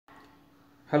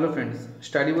Hello friends,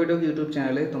 study বইটক YouTube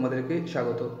চ্যানেলে তোমাদেরকে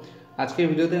স্বাগত। আজকের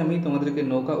ভিডিওতে আমি তোমাদেরকে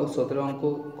নৌকা ও স্রোতের অঙ্ক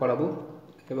করাবো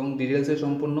এবং ডিটেলসে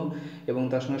সম্পূর্ণ এবং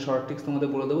তার সঙ্গে শর্ট ট্রিক্স তোমাদের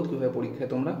বলে দেবো কীভাবে পরীক্ষায়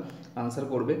তোমরা আনসার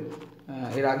করবে।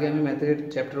 এর আগে আমি ম্যাথের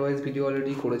চ্যাপ্টার ওয়াইজ ভিডিও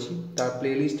অলরেডি করেছি, তার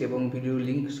প্লেলিস্ট এবং ভিডিও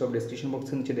লিঙ্ক সব ডেসক্রিপশন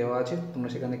বক্সের নিচে দেওয়া আছে, তোমরা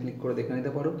সেখানে ক্লিক করে দেখে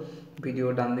নিতে পারো। ভিডিও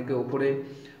ডান দিকে উপরে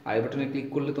আই বাটনে ক্লিক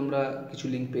করলে তোমরা কিছু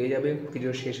লিঙ্ক পেয়ে যাবে,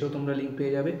 ভিডিওর শেষেও তোমরা লিঙ্ক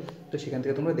পেয়ে যাবে, তো সেখান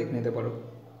থেকে তোমরা দেখে নিতে পারো।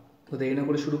 তো দেরি না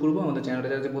করে শুরু করবো। আমাদের চ্যানেলটা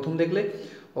যারা প্রথম দেখলে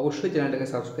অবশ্যই চ্যানেলটাকে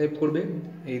সাবস্ক্রাইব করবে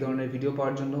এই ধরনের ভিডিও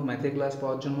পাওয়ার জন্য, ম্যাথের ক্লাস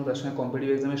পাওয়ার জন্য, তার সঙ্গে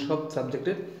কম্পিটিটিভ এক্সামের সব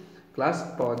সাবজেক্টের ক্লাস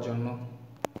পাওয়ার জন্য।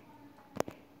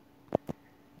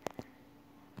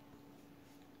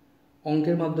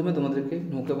 অঙ্কের মাধ্যমে তোমাদেরকে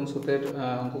নৌকা এবং স্রোতের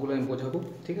অঙ্কগুলো আমি বোঝাবো,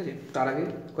 ঠিক আছে? তার আগে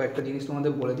কয়েকটা জিনিস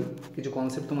তোমাদের বলে দিই, কিছু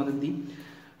কনসেপ্ট তোমাদের দিই।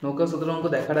 নৌকা স্রোতের অঙ্ক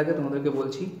দেখার আগে তোমাদেরকে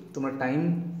বলছি তোমরা টাইম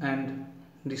অ্যান্ড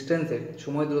ডিস্টেন্সের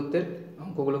সময় দূরত্বের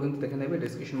অঙ্কগুলো কিন্তু দেখে নেবে,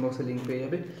 ডেসক্রিপশন বক্সে লিঙ্ক পেয়ে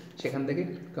যাবে সেখান থেকে,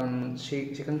 কারণ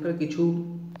সেখানকার কিছু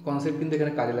কনসেপ্ট কিন্তু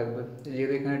এখানে কাজে লাগবে,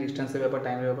 যেহেতু এখানে ডিস্টেন্সের ব্যাপার,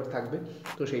 টাইমের ব্যাপার থাকবে,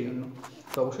 তো সেই জন্য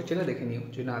তো অবশ্যই চ্যানেল দেখে নিও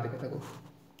যদি না দেখে থাকো।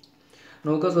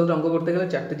 নৌকা স্রোতের অঙ্ক করতে গেলে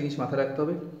চারটে জিনিস মাথায় রাখতে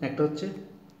হবে। একটা হচ্ছে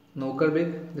নৌকার বেগ,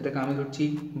 যেটাকে আমি ধরছি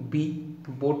বি,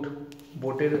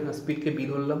 বোটের স্পিডকে বি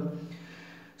ধরলাম।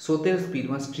 স্রোতের স্পিড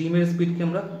মানে স্ট্রিমের স্পিডকে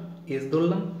আমরা এস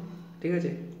ধরলাম, ঠিক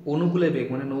আছে? অনুকূলে বেগ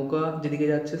মানে নৌকা যেদিকে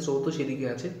যাচ্ছে স্রোতও সেদিকে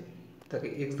আছে, তাকে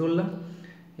এক্স ধরলাম।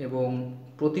 এবং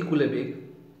প্রতিকূলে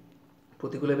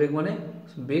বেগ মানে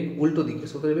বেগ উল্টো দিকে,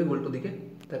 স্রোতের বেগ উল্টো দিকে,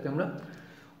 তাকে আমরা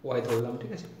ওয়াই ধরলাম,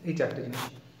 ঠিক আছে? এই চারটে জিনিস।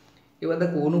 এবার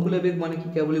দেখো অনুকূলে বেগ মানে কি,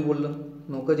 কেবলই বললাম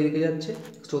নৌকা যেদিকে যাচ্ছে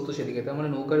স্রোত সেদিকে, তার মানে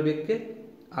নৌকার বেগকে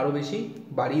আরও বেশি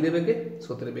বাড়িয়ে দেবে কে,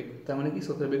 স্রোতের বেগ, তার মানে কি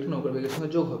স্রোতের বেগটা নৌকার বেগের সঙ্গে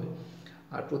যোগ হবে।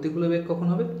 আর প্রতিকূলে বেগ কখন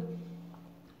হবে?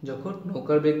 যখন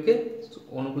নৌকার বেগকে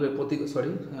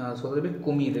স্রোতের বেগ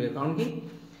কমিয়ে দেবে, কারণ কি,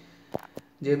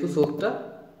 যেহেতু স্রোতটা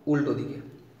উল্টো দিকে,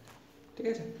 ঠিক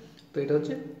আছে? তো এটা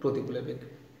হচ্ছে প্রতিকূলে বেগ।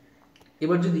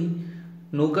 এবার যদি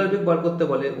নৌকার বেগ বার করতে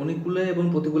বলে, অনুকূলে এবং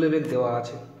প্রতিকূলে বেগ দেওয়া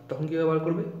আছে, তখন কীভাবে বার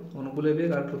করবে? অনুকূলে বেগ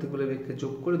আর প্রতিকূলে বেগকে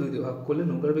যোগ করে 2 দিয়ে ভাগ করলে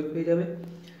নৌকার বেগ পেয়ে যাবে।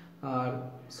 আর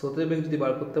স্রোতের বেগ যদি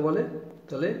বার করতে বলে,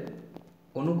 তাহলে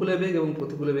অনুকূলে বেগ এবং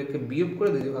প্রতিকূলে বেগকে বিয়োগ করে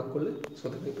 2 দিয়ে ভাগ করলে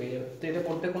স্রোতের বেগ পেয়ে যাবে। তো এটা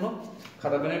করতে কোনো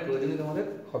খাতা পেনের প্রয়োজনই তোমাদের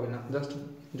হবে না, জাস্ট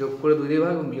যোগ করে 2 দিয়ে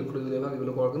ভাগ এবং বিয়োগ করে 2 দিয়ে ভাগ,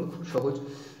 এগুলো করা কিন্তু খুব সহজ,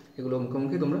 এগুলো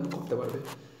মুখোমুখি তোমরা করতে পারবে।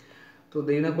 তো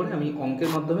দেরি না করে আমি অঙ্কের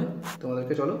মাধ্যমে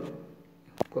তোমাদেরকে চলো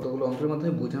কতগুলো অঙ্কের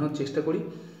মাধ্যমে বোঝানোর চেষ্টা করি।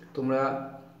 তোমরা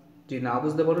যদি না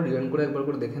বুঝতে পারো রিভিশন করে একবার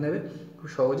করে দেখে নেবে, খুব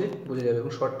সহজে বুঝে যাবে,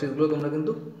 এবং শর্ট ট্রিকগুলো তোমরা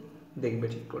কিন্তু দেখবে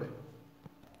ঠিক করে।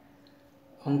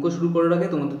 অঙ্ক শুরু করার আগে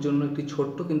তোমাদের জন্য একটি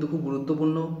ছোট্ট কিন্তু খুব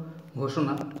গুরুত্বপূর্ণ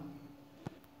ঘোষণা।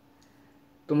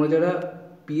 তোমরা যারা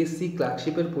পিএসসি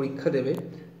ক্লার্কশিপের পরীক্ষা দেবে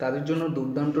তাদের জন্য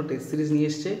দুর্দান্ত টেস্ট সিরিজ নিয়ে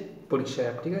এসছে পরীক্ষা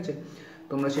অ্যাপ, ঠিক আছে?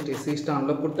 তোমরা সেই টেস্ট সিরিজটা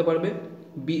আনলক করতে পারবে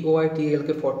BOITLK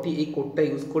 40 এই কোডটা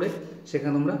ইউজ করে।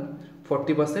 সেখানে তোমরা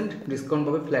 40% ডিসকাউন্ট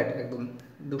পাবে, ফ্ল্যাট একদম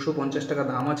 250 টাকা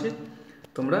দাম আছে,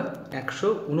 তোমরা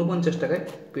 149 টাকায়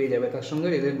পেয়ে যাবে। তার সঙ্গে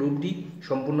এদের গ্রুপ ডি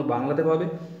সম্পূর্ণ বাংলাতে পাবে,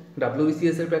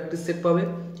 WBCS এর প্র্যাকটিস সেট পাবে,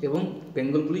 এবং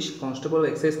Bengal police constable,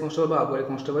 excise constable বা আবগারি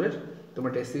কনস্টেবলের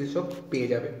তোমরা টেস্ট সিরিজ সব পেয়ে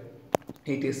যাবে।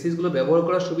 এই টেস্ট সিরিজগুলো ব্যবহার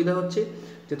করার সুবিধা হচ্ছে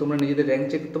যে তোমরা নিজেদের র্যাঙ্ক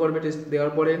চেক করতে পারবে, টেস্ট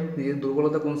দেওয়ার পরে নিজেদের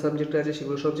দুর্বলতা কোন সাবজেক্টে আছে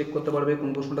সেগুলো সব চেক করতে পারবে, কোন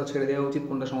প্রশ্নটা ছেড়ে দেওয়া উচিত,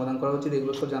 কোনটা সমাধান করা উচিত,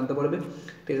 এগুলো সব জানতে পারবে।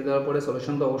 টেস্ট দেওয়ার পরে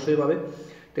সলিউশন তো অবশ্যই পাবে।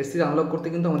 টেস্ট সিরিজ আনলক করতে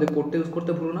কিন্তু আমাদের কোডটা ইউজ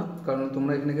করতে ভুলো না, কারণ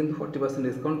তোমরা এখানে কিন্তু 40%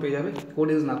 ডিসকাউন্ট পেয়ে যাবে। কোড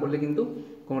ইউজ না করলে কিন্তু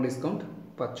কোনো ডিসকাউন্ট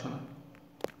পাচ্ছ না।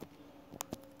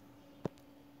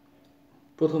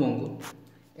 প্রথম অঙ্ক,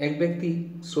 এক ব্যক্তি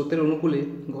স্রোতের অনুকূলে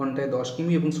ঘন্টায় 10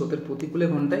 কিমি এবং স্রোতের প্রতিকূলে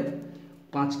ঘন্টায়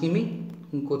 5 কিমি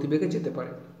গতিবেগে যেতে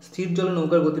পারে। স্থির জলে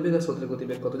নৌকার গতিবেগ আর স্রোতের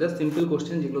গতিবেগ কত? জাস্ট সিম্পল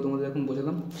কোশ্চেন, যেগুলো তোমাদের এখন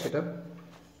বোঝালাম সেটা।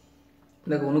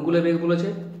 দেখো অনুকূলে বেগ বলেছে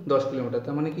 10 কিলোমিটার,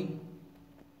 তার মানে কি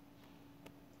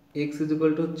x হচ্ছে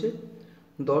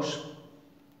 10,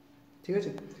 ঠিক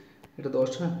আছে? এটা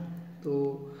 10, হ্যাঁ। তো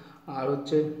আর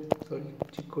হচ্ছে, সরি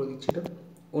ঠিক করে দিচ্ছি, এটা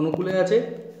অনুকূলে আছে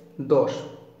 10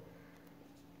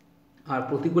 আর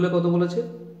প্রতিকূলে কত বলেছে,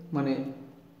 মানে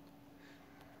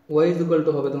y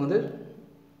হবে তোমাদের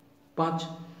 5।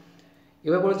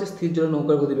 এবার বলেছে স্থির জলে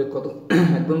নৌকার গতিবেগ কত?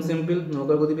 একদম সিম্পল,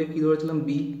 নৌকার গতিবেগ কী ধরেছিলাম?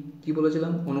 বি। কী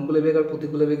বলেছিলাম? অনুকূলে বেগ আর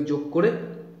প্রতিকূলে বেগ যোগ করে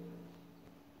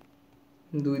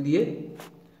 2 দিয়ে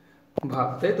ভাগ,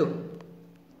 তাই তো?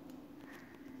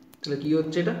 তাহলে কী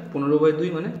হচ্ছে এটা? 15/2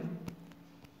 মানে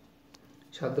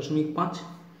 7.5।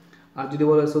 আর যদি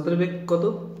বলে স্রোতের বেগ কত,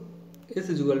 এস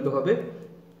হবে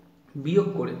বিয়োগ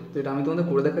করে, তো এটা আমি তোমাদের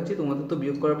করে দেখাচ্ছি, তোমাদের তো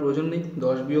বিয়োগ করার প্রয়োজন নেই।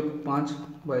 10 বিয়োগ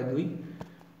 5/2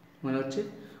 মানে হচ্ছে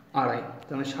 2.5,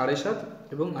 তার মানে 7.5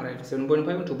 এবং 2.5,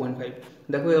 7.5 এবং 2.5।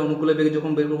 দেখো এই অনুকূলে বেগ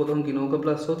যখন বের করবো তখন কি নৌকা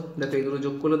প্লাস স্রোত, দেখো এই দুটো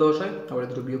যোগ করলে 10 হয়, আবার এই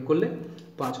দুটো বিয়োগ করলে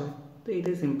 5 হয়। তো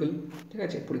এইটাই সিম্পল, ঠিক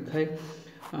আছে? পরীক্ষায়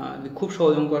খুব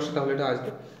সহজ অঙ্ক আসে তাহলে এটা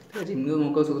আসবে, ঠিক আছে। এমনিও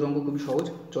নৌকা সূত্র অঙ্ক খুবই সহজ,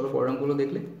 চলো পরের অঙ্কগুলো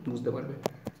দেখলে বুঝতে পারবে।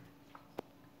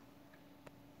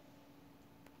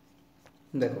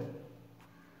 দেখো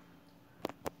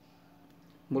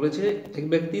বলেছে এক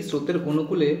ব্যক্তি স্রোতের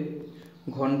অনুকূলে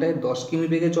ঘন্টায় 10 কিমি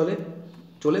বেগে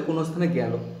চলে কোনো স্থানে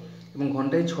গেল এবং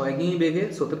ঘন্টায় 6 কিমি বেগে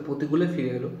স্রোতের প্রতিকূলে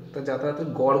ফিরে এলো, তার যাতায়াতের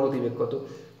গড় গতিবেগ কত?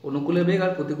 অনুকূলে বেগ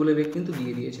আর প্রতিকূলে বেগ কিন্তু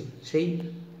দিয়ে দিয়েছে, সেই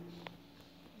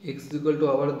এক্স ইকুয়াল টু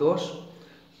আবার 10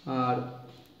 আর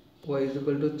ওয়াই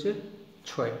ইকুয়াল টু হচ্ছে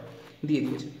 6 দিয়ে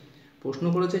দিয়েছে। প্রশ্ন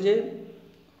করেছে যে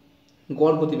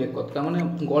গড় গতিবেগ কত। তার মানে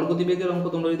গড় গতিবেগের অঙ্ক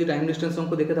তোমরা যদি টাইম ডিস্টেন্স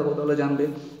অঙ্ক দেখে থাকো তাহলে জানবে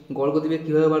গড় গতিবেগ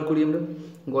কীভাবে বার করি আমরা।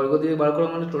 গড় গতিবেগ বার করা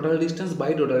মানে total distance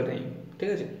by total time, ঠিক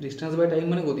আছে। ডিস্টেন্স বাই টাইম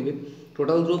মানে গতিবেগ,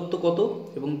 টোটাল দূরত্ব কত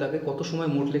এবং তাকে কত সময়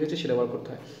মোট লেগেছে সেটা বার করতে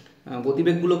হয়।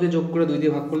 গতিবেগগুলোকে যোগ করে 2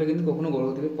 দিয়ে ভাগ করলে কিন্তু কখনো গড়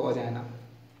গতিবেগ পাওয়া যায় না,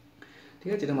 ঠিক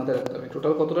আছে। এটা মাথায় রাখতে হবে,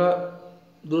 টোটাল কতটা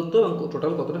দূরত্ব এবং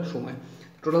টোটাল কতটা সময়।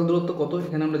 টোটাল দূরত্ব কত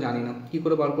এখানে আমরা জানি না, কী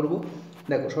করে বার করব?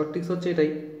 দেখো শর্ট ট্রিক্স হচ্ছে এটাই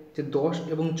যে 10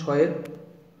 এবং 6-এর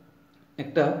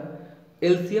একটা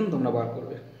এলসিএম তোমরা বার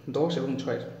করবে। 10 এবং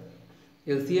 6-এর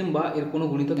এলসিএম বা এর কোনো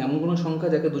গুণিতক, এমন কোনো সংখ্যা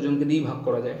যাকে দুজনকে দিয়েই ভাগ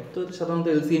করা যায়, তো সাধারণত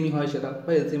এলসিএমই হয় সেটা,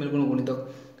 বা এলসিএমের কোনো গুণিতক।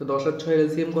 তো 10 আর 6-এর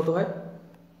এলসিএম কত হয়?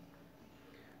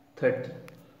 30,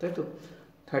 তাই তো।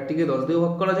 30কে 10 দিয়েও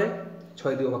ভাগ করা যায়,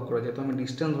 6 দিয়েও ভাগ করা যায়। তো আমি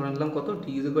ডিস্টেন্স ধরে নিলাম কত? টি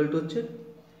ইজ ইকুয়াল টু হচ্ছে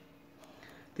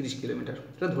 30 কিলোমিটার,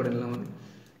 এটা ধরে নিলাম আমি,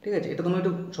 ঠিক আছে। এটা তোমরা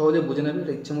একটু সহজে বুঝে নেবে,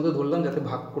 এটা ইচ্ছে মতো ধরলাম যাতে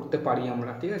ভাগ করতে পারি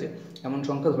আমরা, ঠিক আছে। এমন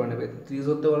সংখ্যা ধরে নেবে, 30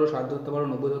 ধরতে পারো, 60 ধরতে পারো,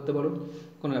 90 ধরতে পারো,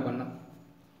 কোনো ব্যাপার না।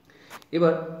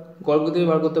 এবার গড় গতিবেগ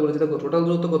বার করতে বলেছে। দেখো টোটাল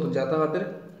দূরত্ব কত?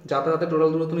 যাতায়াতের টোটাল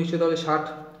দূরত্ব নিশ্চয়ই তাহলে 60,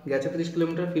 গেছে 30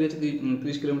 কিলোমিটার, ফিরেছে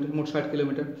 30 কিলোমিটার, মোট 60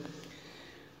 কিলোমিটার।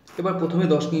 এবার প্রথমে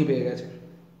 10 কিমি পেয়ে গেছে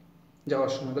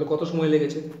যাওয়ার সময়, তাহলে কত সময়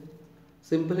লেগেছে?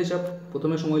 সিম্পল হিসাব,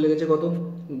 প্রথমে সময় লেগেছে কত?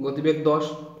 গতিবেগ 10,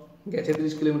 গেছে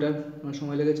 30 কিলোমিটার, মানে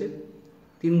সময় লেগেছে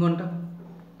 3 ঘন্টা।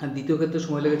 আর দ্বিতীয় ক্ষেত্রে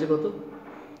সময় লেগেছে কত?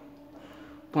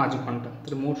 5 ঘন্টা।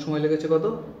 তাহলে মোট সময় লেগেছে কত?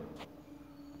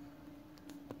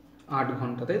 8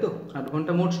 ঘন্টা, তাই তো। 8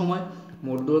 ঘন্টা মোট সময়,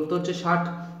 মোট দূরত্ব হচ্ছে 60,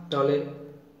 তাহলে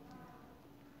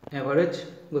অ্যাভারেজ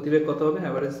গতিবেগ কত হবে?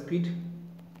 অ্যাভারেজ স্পিড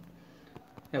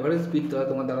তাহলে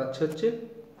তোমার দাঁড়াচ্ছে হচ্ছে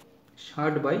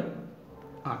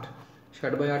 60/8।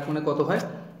 60/8 মানে কত হয়?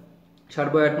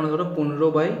 60/8 মানে ধরো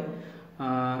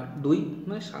 15/2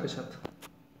 মানে 7.5,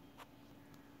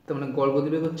 তার মানে গড়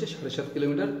গতিবেগ হচ্ছে 7.5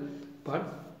 কিলোমিটার পার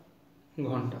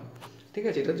ঘন্টা, ঠিক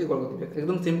আছে। এটা হচ্ছে গড় গতিবেগ,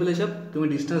 একদম সিম্পল হিসাব। তুমি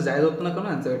ডিস্টেন্স যাই ধরতো না কেন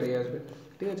অ্যান্সার এটাই আসবে,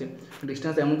 ঠিক আছে।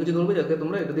 ডিস্টেন্স এমন কিছু ধরবে যাতে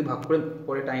তোমরা এটা দিয়ে ভাগ করে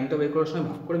পরে টাইমটা বের করার সময়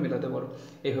ভাগ করে মেলাতে পারো,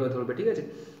 এইভাবে ধরবে, ঠিক আছে।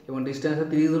 এবং ডিস্টেন্স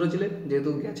 30 ধরেছিলে, যেহেতু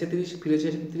গেছে 30, ফিরেছে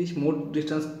 30, মোট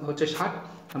ডিস্টেন্স হচ্ছে 60,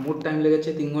 আর মোট টাইম লেগেছে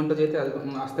 3 ঘন্টা, যেতে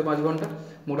আসতে 5 ঘন্টা,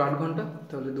 মোট 8 ঘন্টা।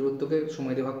 তাহলে দূরত্বকে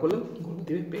সময় দিয়ে ভাগ করলে গড়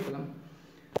গতিবেগ পেয়ে গেলাম।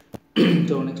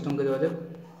 চলো নেক্সট অঙ্কে যাওয়া যাক।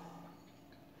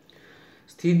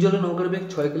 স্থির জলে নৌকার বেগ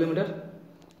 6 কিলোমিটার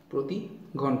প্রতি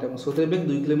ঘন্টা এবং স্রোতের বেগ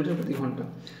 2 কিলোমিটার প্রতি ঘন্টা।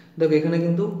 দেখো এখানে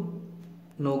কিন্তু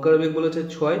নৌকার বেগ বলেছে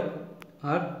 6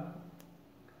 আর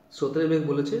স্রোতের বেগ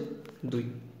বলেছে 2।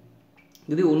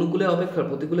 যদি অনুকূলে অপেক্ষা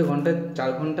প্রতিকূলে ঘন্টায়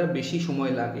 4 ঘন্টা বেশি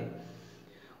সময় লাগে,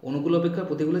 অনুকূল অপেক্ষা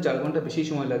প্রতিকূলে 4 ঘন্টা বেশি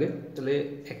সময় লাগে, তাহলে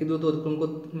একই দূরত্ব অতিক্রম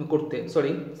করতে,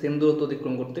 সেম দূরত্ব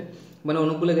অতিক্রম করতে, মানে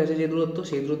অনুকূলে গেছে যে দূরত্ব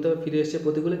সেই দূরত্ব ফিরে এসেছে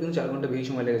প্রতিকূলে, কিন্তু 4 ঘন্টা বেশি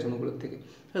সময় লেগেছে অনুকূলের থেকে,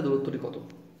 তাহলে দূরত্বটি কত?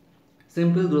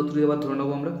 সিম্পল, দূরত্বটি আবার ধরে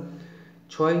নেবো আমরা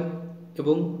 6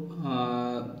 এবং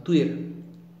 2-এর,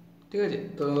 ঠিক আছে।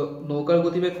 তো নৌকার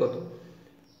গতিবেগ কত?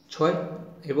 6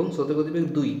 এবং স্রোতের গতিবেগ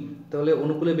 2, তাহলে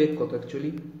অনুকূলে বেগ কত?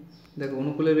 অ্যাকচুয়ালি দেখো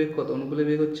অনুকূলে বেগ কত? অনুকূলে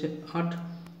বেগ হচ্ছে 8,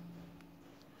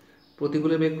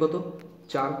 প্রতিকূলে বেগ কত?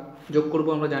 4। যোগ করবো,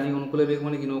 আমরা জানি অনুকূলে বেগ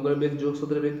মানে কি? নৌকার বেগ যোগ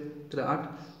স্রোতের বেগ, সেটা 8,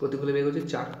 প্রতিকূলে বেগ হচ্ছে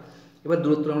 4। এবার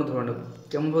দূরত্বটা আমরা ধরে নেব,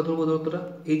 কেমনভাবে ধরবো দূরত্বটা?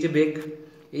 এই যে বেগ,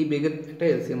 এই বেগের একটা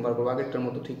এলসিএম বার করবো আগেরটার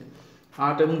মতো, ঠিক।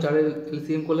 8 এবং 4-এর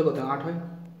এলসিএম করলে কত? 8 হয়।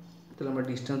 তাহলে আমরা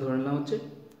ডিস্টেন্স ধরে নিলাম হচ্ছে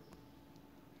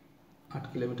 8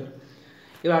 কিলোমিটার।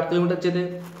 এবার 8 কিলোমিটার যেতে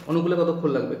অনুকূলে কতক্ষণ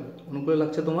লাগবে? অনুকূলে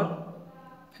লাগছে তোমার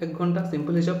 1 ঘন্টা,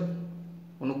 সিম্পল হিসাব।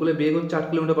 অনুকূলে বেগ হচ্ছে 8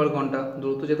 কিলোমিটার পার ঘন্টা,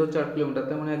 দূরত্ব যেতে হচ্ছে 8 কিলোমিটার,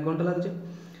 তার মানে 1 ঘন্টা লাগছে।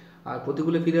 আর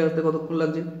প্রতিকূলে ফিরে আসতে কতক্ষণ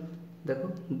লাগছে? দেখো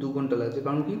 2 ঘন্টা লাগছে,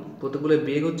 কারণ কি? প্রতিকূলে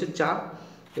বেগ হচ্ছে 4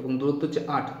 এবং দূরত্ব হচ্ছে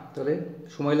 8, তাহলে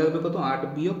সময় লাগবে কত?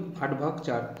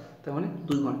 8/4, তার মানে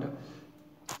 2 ঘন্টা।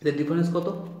 এদের ডিফারেন্স কত?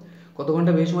 কত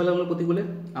ঘন্টা বেশি সময় লাগলো প্রতিকূলে?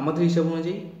 আমাদের হিসাব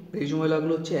অনুযায়ী বেশি সময়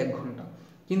লাগলো হচ্ছে 1 ঘন্টা,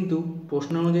 কিন্তু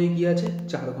প্রশ্ন অনুযায়ী কী আছে?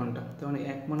 4 ঘন্টা। তার মানে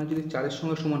 1 মানে যদি 4-এর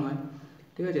সঙ্গে সমান হয়,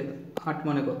 ঠিক আছে। 8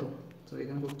 মানে কত? তো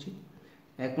এখানে করছি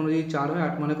 1 মানে যদি 4 হয়,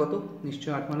 8 মানে কত?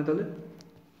 নিশ্চয়ই 8 মানে তাহলে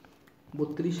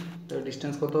 32, তাহলে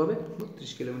ডিস্টেন্স কত হবে?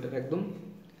 32 কিলোমিটার, একদম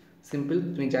সিম্পল।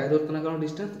 তুমি যাই ধরতে না কারণ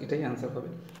ডিস্টেন্স, এটাই অ্যান্সার হবে,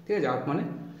 ঠিক আছে। 8 মানে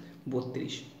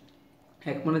 32।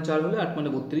 1 মানে 4 হলে 8 মানে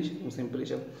 32, সিম্পল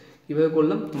হিসাব। কীভাবে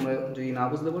করলাম তোমরা যদি না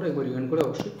বুঝতে পারো একবার রিভাইন্ড করে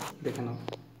অবশ্যই দেখে নাও,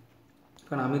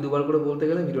 কারণ আমি দুবার করে বলতে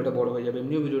গেলে ভিডিওটা বড় হয়ে যাবে,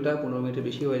 এমনিও ভিডিওটা 15 মিনিটের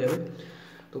বেশি হয়ে যাবে,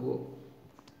 তবুও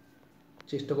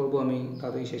চেষ্টা করব আমি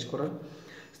তাড়াতাড়ি শেষ করার।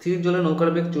 স্থির জলে নৌকার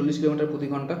বেগ 40 কিলোমিটার প্রতি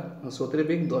ঘন্টা, স্রোতের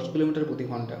বেগ 10 কিলোমিটার প্রতি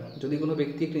ঘন্টা। যদি কোনো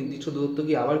ব্যক্তি একটি নির্দিষ্ট দূরত্ব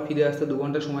গিয়ে আবার ফিরে আসতে 2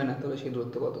 ঘন্টা সময় নেয়, তাহলে সেই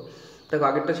দূরত্ব কত? দেখো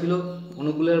আগেরটা ছিল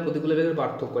অনুকূলে আর প্রতিকূলে বেগের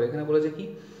পার্থক্য, এখানে বলেছে কি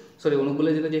অনুকূলে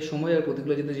যেতে যে সময় আর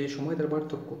প্রতিকূলে যেতে যে সময় তার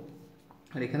পার্থক্য,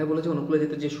 আর এখানে বলেছে অনুকূলে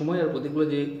যেতে যে সময় আর প্রতিকূলে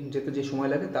যেতে যে সময়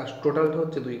লাগে তার টোটালটা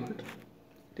হচ্ছে 2 ঘন্টা।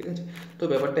 ঠিক আছে, তো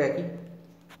ব্যাপারটা একই।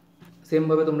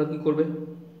 সেমভাবে তোমরা কি করবে,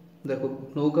 দেখো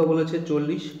নৌকা বলেছে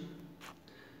 40,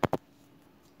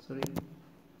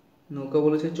 নৌকা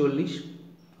বলেছে 40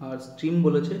 আর স্ট্রিম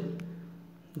বলেছে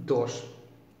 10।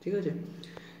 ঠিক আছে,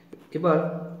 এবার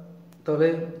তাহলে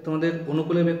তোমাদের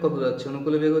অনুকূলে বেগ কত যাচ্ছে?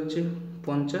 অনুকূলে বেগ হচ্ছে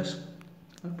 50,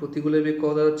 আর প্রতিকূলে বেগ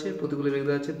কত যাচ্ছে? প্রতিকূলে বেগ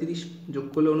যাচ্ছে 30, যোগ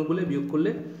করলে অনুকূলে, বিয়োগ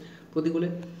করলে প্রতিকূলে,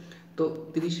 তো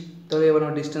 30। তাহলে এবার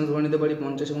আমরা ডিস্টেন্স ধরে নিতে পারি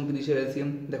 50 এবং 30-এর এলসিএম।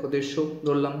 দেখো 150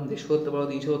 ধরলাম, 150 ধরতে পারো,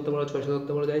 300 ধরতে পারো, 600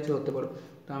 ধরতে পারো, যা ইচ্ছে ধরতে পারো,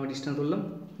 তো আমি ডিস্টেন্স ধরলাম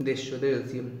 150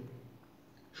 এলসিএম।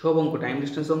 সব অঙ্ক টাইম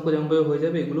ডিস্টেন্স অঙ্ক যেমনভাবে হয়ে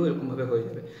যাবে এগুলো এরকমভাবে হয়ে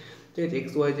যাবে। ঠিক আছে,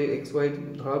 এক্স ওয়াই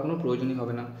ধরার কোনো প্রয়োজনই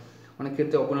হবে না। অনেক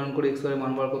ক্ষেত্রে অপনয়ন করে এক্স ওয়াই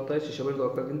মান বার করতে হয়, সেসবের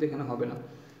দরকার কিন্তু এখানে হবে না।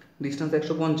 ডিস্টেন্স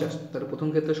 150, তাহলে প্রথম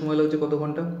ক্ষেত্রে সময় লাগছে কত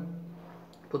ঘন্টা?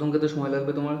 প্রথম ক্ষেত্রে সময়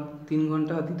লাগবে তোমার 3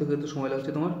 ঘন্টা, আর দ্বিতীয় ক্ষেত্রে সময়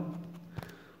লাগছে তোমার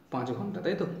 5 ঘন্টা,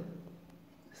 তাই তো?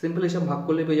 সিম্পল হিসাব ভাগ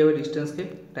করলে পেয়ে যাবে ডিস্টেন্সকে,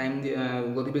 টাইম দিয়ে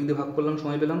গতিবেগ দিয়ে ভাগ করলাম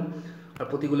সময় পেলাম, আর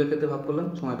প্রতিকূলের ক্ষেত্রে ভাগ করলাম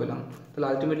সময় পেলাম। তাহলে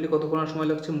আলটিমেটলি কতক্ষণ আর সময়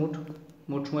লাগছে?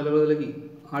 মোট সময় লাগবে তাহলে কি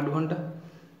 8 ঘন্টা।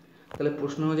 তাহলে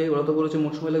প্রশ্ন অনুযায়ী ওরা তো বলেছে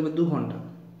মোট সময় লাগবে 2 ঘন্টা,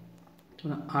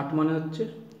 8 মানে হচ্ছে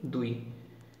 2,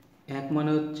 1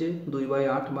 মানে হচ্ছে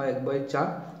 2/8 বা 1/4।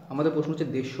 আমাদের প্রশ্ন হচ্ছে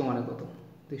 150 মানে কত?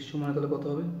 150 মানে তাহলে কত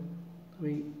হবে?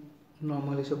 আমি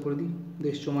নর্মাল হিসাব করে দিই,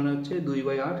 150 মানে হচ্ছে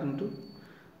 2/8 ইন্টু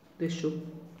 150।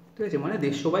 ঠিক আছে, মানে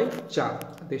 150/4,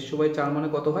 150/4 মানে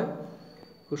কত হয়?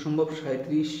 খুব সম্ভব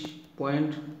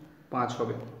 37.5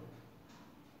 হবে।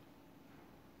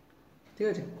 ঠিক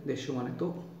আছে, 150 মানে তো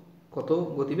কত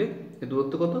গতিবেগ, এর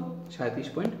দূরত্ব কত?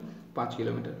 37.5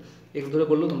 কিলোমিটার। এক্স ধরে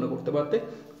করলেও তোমরা করতে পারতে,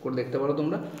 করে দেখতে পারো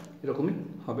তোমরা, এরকমই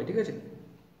হবে। ঠিক আছে,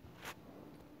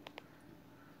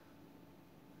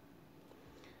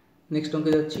 নেক্সট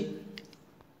অঙ্কে যাচ্ছি।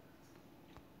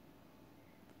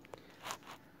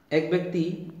 এক ব্যক্তি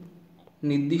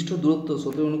নির্দিষ্ট দূরত্ব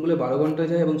স্রোতের অনুকূলে 12 ঘন্টায়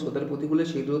যায় এবং স্রোতের প্রতিকূলে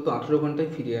সেই দূরত্ব 18 ঘন্টায়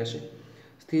ফিরে আসে।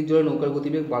 স্থির জলে নৌকার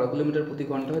গতিবেগ 12 কিলোমিটার প্রতি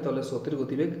ঘন্টা হয়, তাহলে স্রোতের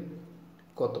গতিবেগ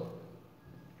কত?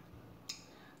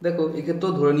 দেখো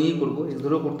এক্ষেত্রেও ধরে নিয়েই করবো, এক্স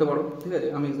ধরেও করতে পারো। ঠিক আছে,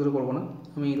 আমি এক্স ধরে করবো না,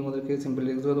 আমি তোমাদেরকে সিম্পল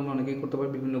এক্স ধরে তোমরা অনেকেই করতে পারো,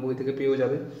 বিভিন্ন বই থেকে পেয়েও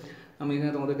যাবে। আমি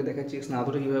এখানে তোমাদেরকে দেখাচ্ছি এক্স না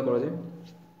ধরে কীভাবে করা যায়।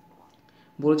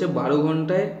 বলেছে 12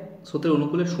 ঘন্টায় স্রোতের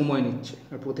অনুকূলে সময় নিচ্ছে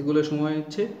আর প্রতিকূলে সময়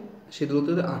নিচ্ছে, সে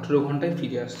দূরত্বতে 18 ঘন্টায়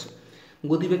ফিরে আসছে।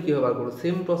 গতিবেগ কীভাবে বার করবো?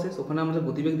 সেম প্রসেস, ওখানে আমাদের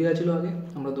গতিবেগ দেওয়া ছিল আগে,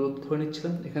 আমরা দূরত্ব ধরে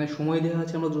নিচ্ছিলাম, এখানে সময় দেওয়া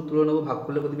আছে, আমরা দূরত্ব ধরে নেবো, ভাগ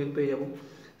করলে গতিবেগ পেয়ে যাবো।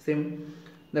 সেম,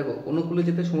 দেখো অনুকূলে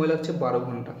যেতে সময় লাগছে 12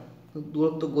 ঘন্টা,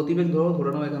 দূরত্ব গতিবেগ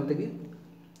ধরে নাও এখান থেকে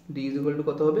ডি ইজ ইকুয়াল টু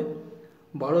কত হবে?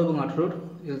 12 এবং 18-র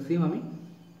এলসিএম আমি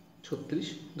 36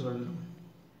 ধরে নিলাম।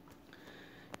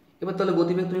 এবার তাহলে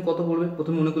গতিবেগ তুমি কত বলবে?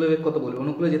 প্রথমে অনুকূলে বেগ কত বলবে?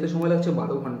 অনুকূলে যেতে সময় লাগছে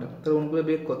 12 ঘন্টা, তাহলে অনুকূলে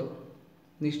বেগ কত?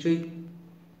 নিশ্চয়ই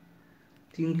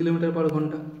 3 কিলোমিটার পার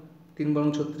ঘন্টা, 3 ×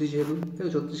 36 যেহেতু,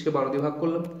 36কে 12 দিয়ে ভাগ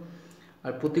করলাম।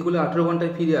 আর প্রতিকূলে 18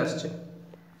 ঘন্টায় ফিরে আসছে,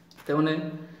 তার মানে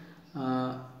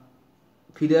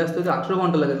ফিরে আসতে হচ্ছে 18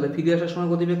 ঘন্টা লাগে, তাহলে ফিরে আসার সময়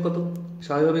গতিবেগ কত?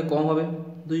 স্বাভাবিকভাবে কম হবে,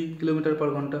 2 কিলোমিটার পার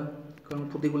ঘন্টা, কারণ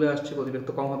প্রতিকূলে আসছে, গতিবেগ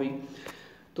তো কম হবেই।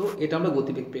 তো এটা আমরা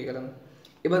গতিবেগ পেয়ে গেলাম।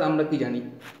 এবার আমরা কি জানি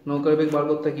নৌকার বেগ বার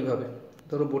করতে কীভাবে?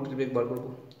 ধরো বোটের বেগ বার করবো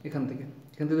এখান থেকে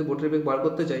যদি বোটের বেগ বার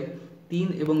করতে চাই, 3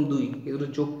 এবং 2 এগুলো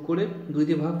যোগ করে 2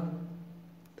 দিয়ে ভাগ,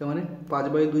 তার মানে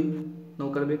 5/2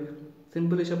 নৌকার বেগ।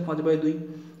 সিম্পল হিসাব, 5/2।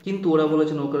 কিন্তু ওরা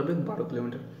বলেছে নৌকার বেগ 12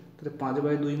 কিলোমিটার, তাহলে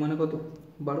 5/2 মানে কত?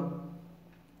 12।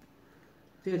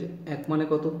 ঠিক আছে, 1 মানে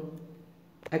কত?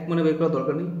 1 মানে বের করার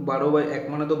দরকার নেই, 12/1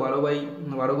 মানে তো 12 ×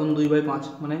 2/5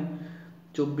 মানে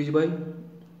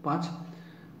 24/5।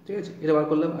 ঠিক আছে, এটা বার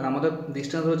করলাম। আর আমাদের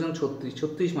ডিস্টেন্স হচ্ছে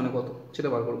 36 মানে কত সেটা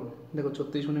বার করবো। দেখো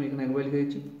 36 মানে এখানে একবার লিখে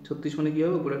দিচ্ছি, 36 মানে কী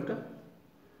হবে? উপরে একটা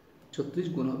 36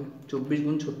 গুণ হবে, 24 ×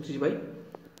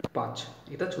 36/5,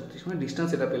 এটা 36 মানে ডিস্টেন্স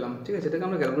এটা পেলাম। ঠিক আছে, এটাকে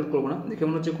আমরা ক্যালকুলেট করবো না, দেখে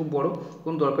মনে হচ্ছে খুব বড়,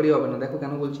 কোনো দরকারই হবে না। দেখো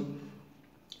কেন বলছি,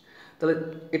 তাহলে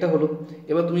এটা হলো।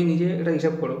 এবার তুমি নিজে এটা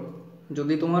হিসাব করো,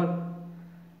 যদি তোমার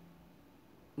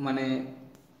মানে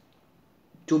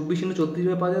 24 ×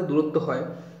 36/5 দূরত্ব হয়,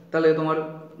 তাহলে তোমার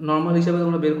নর্মাল হিসাবে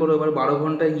তোমরা বের করো এবার 12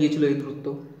 ঘন্টায় গিয়েছিল এই দূরত্ব,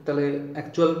 তাহলে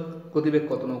অ্যাকচুয়াল গতিবেগ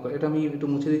কত নৌকা? এটা আমি একটু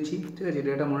মুছে দিচ্ছি। ঠিক আছে,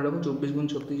 এটা মনে রাখো, 24 ×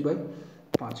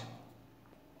 36/5।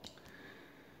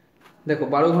 দেখো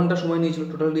 12 ঘন্টা সময় নিয়েছিল,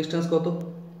 টোটাল ডিস্টেন্স কত?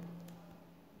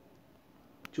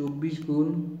 24 গুণ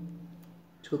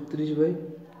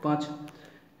 36/5,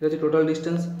 এটা হচ্ছে টোটাল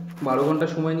ডিস্টেন্স। 12 ঘন্টা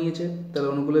সময় নিয়েছে, তাহলে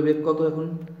অনুকূলের বেগ কত এখন?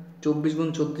 24 গুণ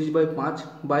 36/5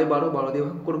 বাই 12, 12 দিয়ে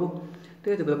ভাগ করবো,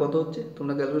 ঠিক আছে? তাহলে কত হচ্ছে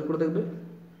তোমরা ক্যালকুলেট করে দেখবে,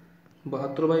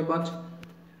 72/5।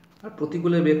 আর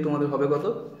প্রতিকূলের বেগ তোমাদের হবে কত?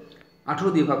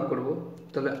 18 দিয়ে ভাগ করব,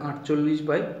 তাহলে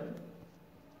 48/5,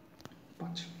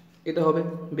 এটা হবে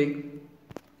বেগ।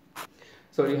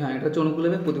 সরি, হ্যাঁ, এটা হচ্ছে অনুকূলে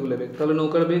বেগ, প্রতিকূলে বেগ। তাহলে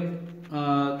নৌকার বেগ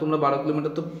তোমরা 12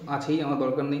 কিলোমিটার তো আছেই, আমার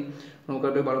দরকার নেই,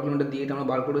 নৌকার বেগ 12 কিলোমিটার দিয়ে এটা আমরা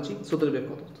বার করেছি। স্রোতের বেগ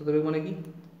কত? স্রোতের বেগ মানে কি?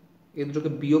 এ দুটোকে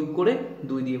বিয়োগ করে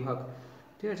 2 দিয়ে ভাগ,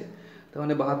 ঠিক আছে? তার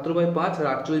মানে 72/5 আর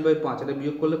 48/5, এটা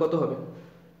বিয়োগ করলে কত হবে?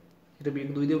 এটা বিয়োগ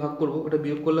 2 দিয়ে ভাগ করবো, এটা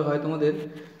বিয়োগ করলে হয় তোমাদের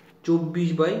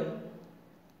 24/5,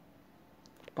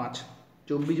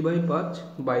 24/5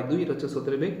 বাই 2, এটা হচ্ছে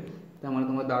স্রোতের বেগ। তার মানে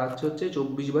তোমার দাঁড়াচ্ছে হচ্ছে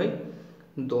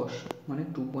 24/10, মানে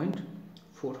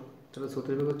 2.4। তাহলে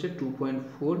স্রোতের বেগ হচ্ছে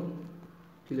 2.4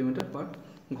 কিলোমিটার পার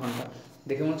ঘন্টা।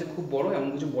 দেখে মনে হচ্ছে খুব বড়, এমন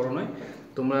কিছু বড় নয়।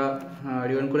 তোমরা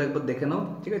রিওয়াইন্ড করে একবার দেখে নাও,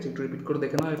 ঠিক আছে? একটু রিপিট করে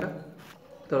দেখে নাও এটা,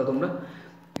 তাহলে তোমরা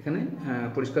এখানে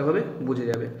পরিষ্কারভাবে বুঝে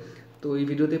যাবে। তো এই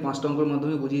ভিডিওতে 5টা অঙ্কের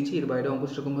মাধ্যমে বুঝিয়েছি, এর বাইরে অঙ্ক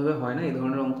সেরকমভাবে হয় না, এই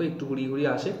ধরনের অঙ্ক একটু ঘুরিয়ে ঘুরিয়ে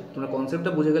আসে। তোমরা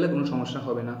কনসেপ্টটা বুঝে গেলে কোনো সমস্যা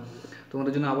হবে না।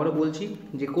 তোমাদের জন্য আবারও বলছি,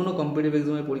 যে কোনো কম্পিটিটিভ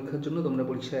এক্সামের পরীক্ষার জন্য তোমরা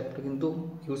পরীক্ষা একটা কিন্তু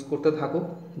ইউজ করতে থাকো।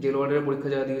 জেল ওয়ার্ডের পরীক্ষা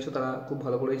যারা দিয়েছো তারা খুব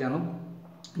ভালো করেই জানো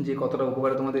যে কতটা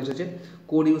উপকারে তোমাদের এসেছে।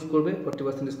 কোড ইউজ করবে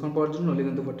 40% ডিসকাউন্ট পাওয়ার জন্য, নইলে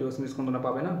কিন্তু 40% ডিসকাউন্ট তোমরা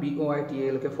পাবে না।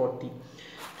 BOITALK 40,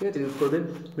 ঠিক আছে? ইউজ করবে।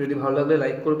 ভিডিওটি ভালো লাগলে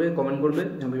লাইক করবে, কমেন্ট করবে,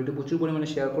 এবং ভিডিওটি প্রচুর পরিমাণে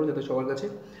শেয়ার করো, যাতে সবার কাছে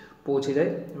পৌঁছে যায়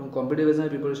এবং কম্পিটিটিভ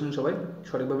এক্সামের প্রিপারেশন সবাই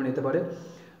সঠিকভাবে নিতে পারে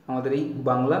আমাদের এই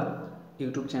বাংলা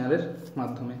ইউটিউব চ্যানেলের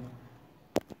মাধ্যমে।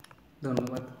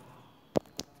 ধন্যবাদ।